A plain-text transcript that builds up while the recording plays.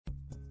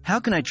How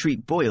can I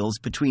treat boils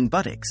between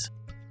buttocks?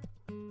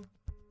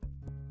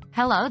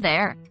 Hello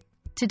there.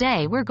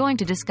 Today we're going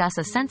to discuss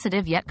a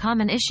sensitive yet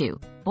common issue,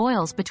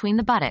 boils between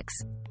the buttocks.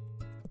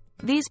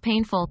 These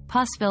painful,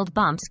 pus-filled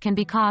bumps can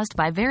be caused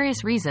by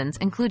various reasons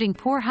including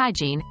poor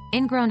hygiene,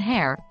 ingrown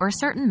hair, or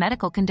certain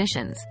medical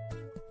conditions.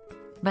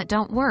 But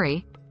don't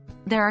worry.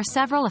 There are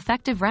several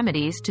effective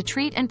remedies to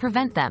treat and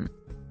prevent them.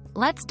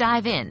 Let's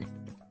dive in.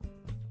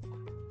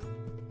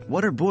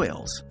 What are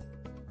boils?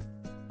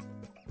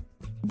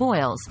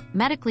 Boils,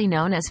 medically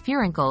known as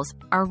furuncles,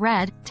 are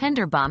red,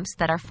 tender bumps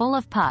that are full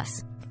of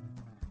pus.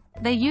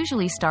 They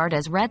usually start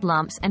as red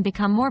lumps and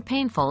become more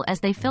painful as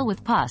they fill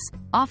with pus,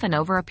 often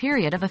over a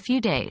period of a few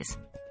days.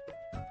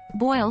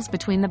 Boils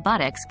between the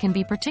buttocks can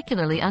be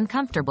particularly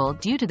uncomfortable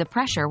due to the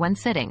pressure when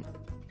sitting.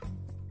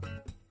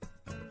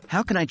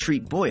 How can I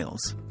treat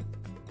boils?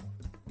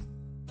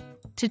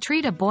 To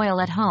treat a boil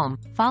at home,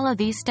 follow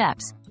these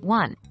steps.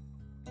 1.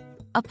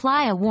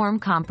 Apply a warm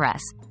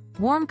compress.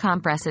 Warm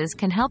compresses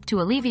can help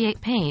to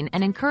alleviate pain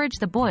and encourage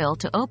the boil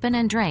to open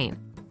and drain.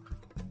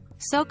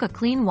 Soak a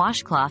clean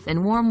washcloth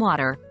in warm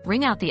water,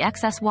 wring out the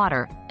excess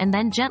water, and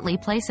then gently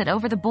place it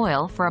over the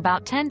boil for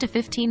about 10 to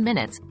 15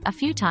 minutes, a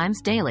few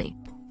times daily.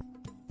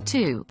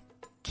 2.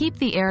 Keep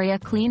the area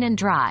clean and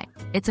dry.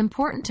 It's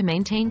important to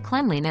maintain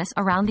cleanliness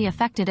around the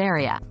affected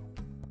area.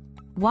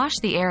 Wash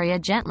the area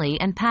gently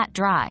and pat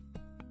dry.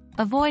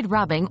 Avoid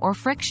rubbing or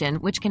friction,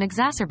 which can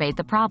exacerbate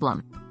the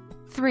problem.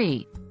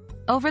 3.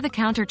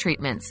 Over-the-counter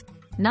treatments.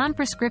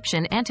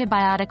 Non-prescription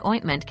antibiotic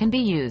ointment can be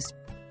used.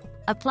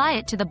 Apply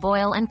it to the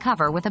boil and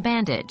cover with a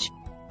bandage.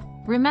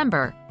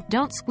 Remember,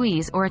 don't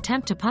squeeze or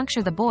attempt to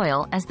puncture the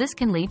boil, as this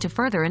can lead to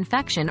further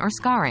infection or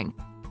scarring.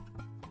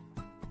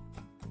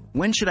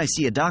 When should I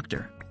see a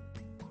doctor?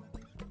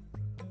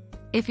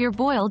 If your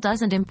boil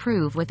doesn't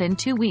improve within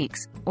 2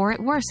 weeks, or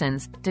it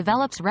worsens,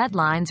 develops red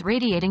lines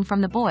radiating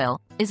from the boil,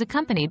 is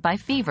accompanied by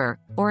fever,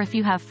 or if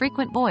you have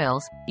frequent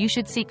boils, you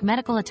should seek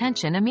medical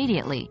attention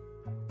immediately.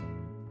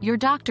 Your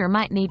doctor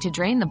might need to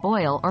drain the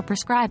boil or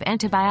prescribe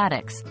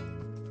antibiotics.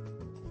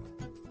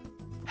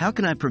 How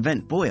can I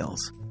prevent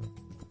boils?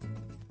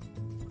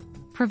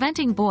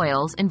 Preventing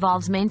boils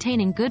involves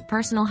maintaining good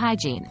personal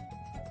hygiene.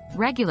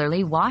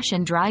 Regularly wash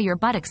and dry your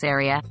buttocks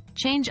area,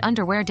 change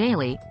underwear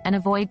daily, and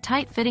avoid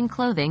tight-fitting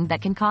clothing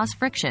that can cause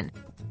friction.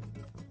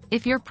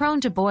 If you're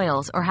prone to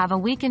boils or have a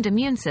weakened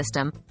immune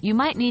system, you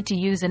might need to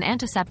use an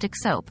antiseptic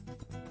soap.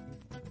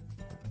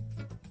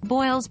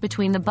 Boils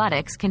between the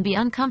buttocks can be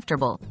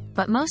uncomfortable,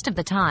 but most of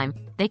the time,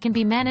 they can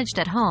be managed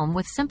at home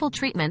with simple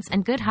treatments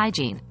and good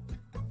hygiene.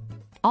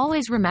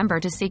 Always remember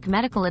to seek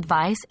medical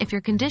advice if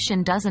your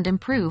condition doesn't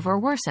improve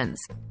or worsens.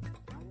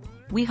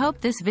 We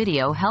hope this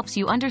video helps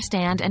you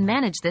understand and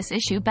manage this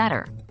issue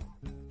better.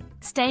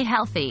 Stay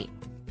healthy.